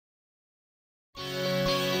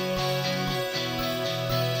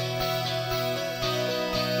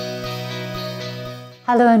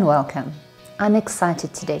Hello and welcome. I'm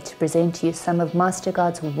excited today to present to you some of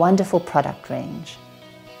MasterGuard's wonderful product range.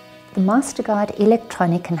 The MasterGuard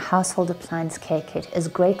electronic and household appliance care kit is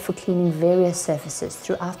great for cleaning various surfaces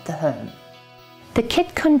throughout the home. The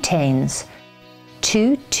kit contains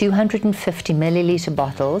two 250 milliliter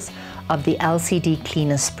bottles of the LCD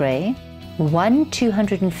cleaner spray, one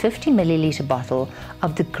 250 milliliter bottle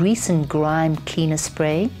of the grease and grime cleaner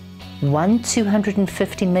spray, one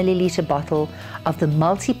 250 milliliter bottle of the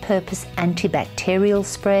multi-purpose antibacterial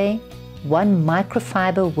spray, one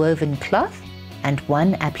microfiber woven cloth, and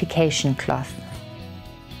one application cloth.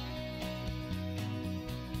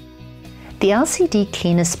 The LCD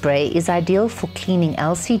cleaner spray is ideal for cleaning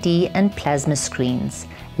LCD and plasma screens,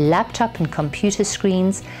 laptop and computer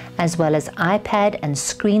screens, as well as iPad and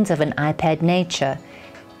screens of an iPad nature.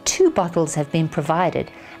 2 bottles have been provided,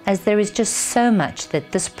 as there is just so much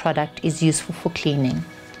that this product is useful for cleaning.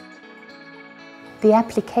 The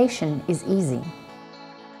application is easy.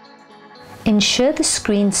 Ensure the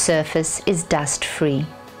screen surface is dust-free.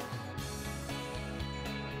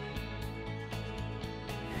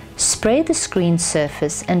 Spray the screen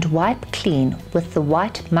surface and wipe clean with the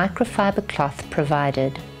white microfiber cloth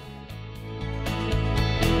provided.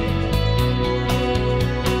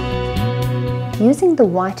 Using the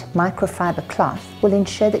white microfiber cloth will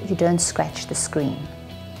ensure that you don't scratch the screen.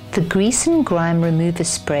 The grease and grime remover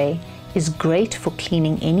spray is great for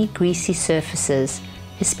cleaning any greasy surfaces,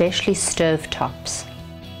 especially stove tops.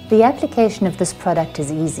 The application of this product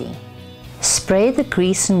is easy. Spray the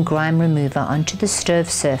grease and grime remover onto the stove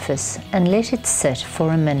surface and let it sit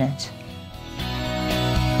for a minute.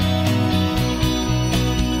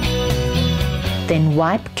 Then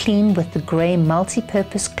wipe clean with the grey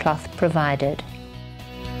multi-purpose cloth provided.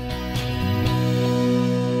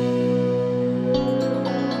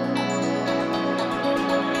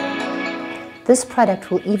 This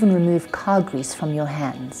product will even remove car grease from your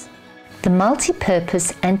hands. The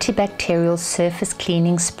multi-purpose antibacterial surface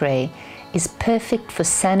cleaning spray is perfect for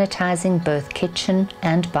sanitizing both kitchen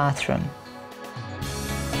and bathroom.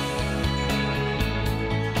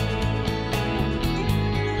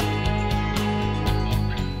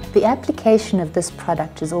 The application of this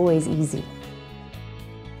product is always easy.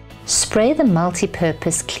 Spray the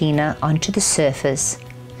multi-purpose cleaner onto the surface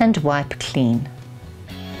and wipe clean.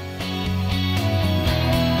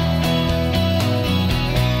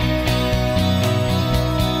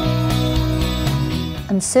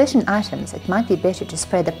 On certain items, it might be better to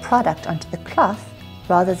spray the product onto the cloth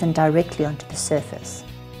rather than directly onto the surface.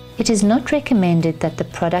 It is not recommended that the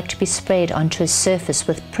product be sprayed onto a surface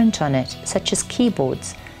with print on it, such as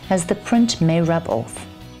keyboards, as the print may rub off.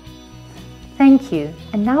 Thank you,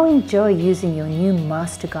 and now enjoy using your new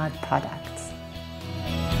MasterGuard product.